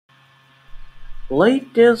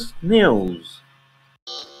Latest news: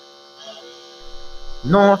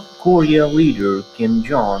 North Korea leader Kim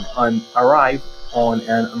Jong arrived on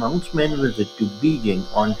an announcement visit to Beijing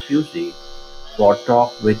on Tuesday for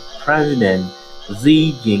talk with President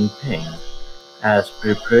Xi Jinping as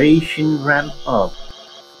preparation ramp up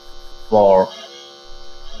for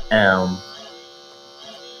an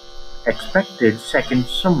expected second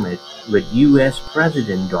summit with US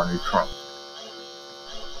President Donald Trump.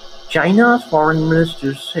 China's foreign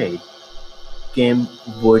minister said Kim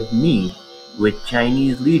would meet with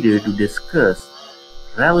Chinese leaders to discuss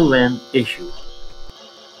relevant issues,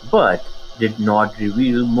 but did not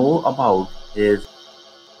reveal more about his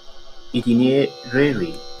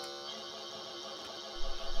itinerary.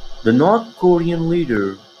 The North Korean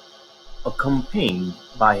leader, accompanied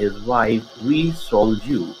by his wife Ri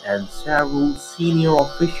Sol-ju and several senior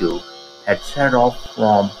officials, had set off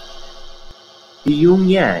from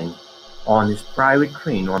Pyongyang on his private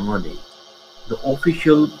train on Monday, the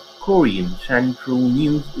official Korean Central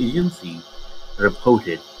News Agency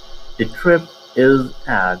reported. The trip is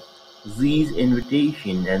at Xi's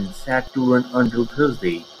invitation and set to run until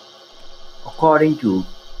Thursday, according to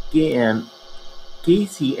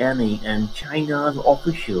KCNA and China's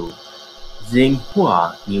official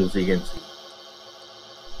Xinhua news agency.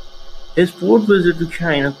 His fourth visit to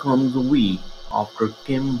China comes a week after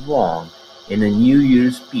Kim warned in a New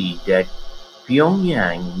Year's speech that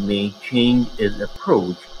Pyongyang may change its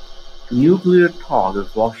approach to nuclear talks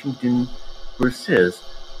if Washington persists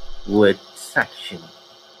with sanctions.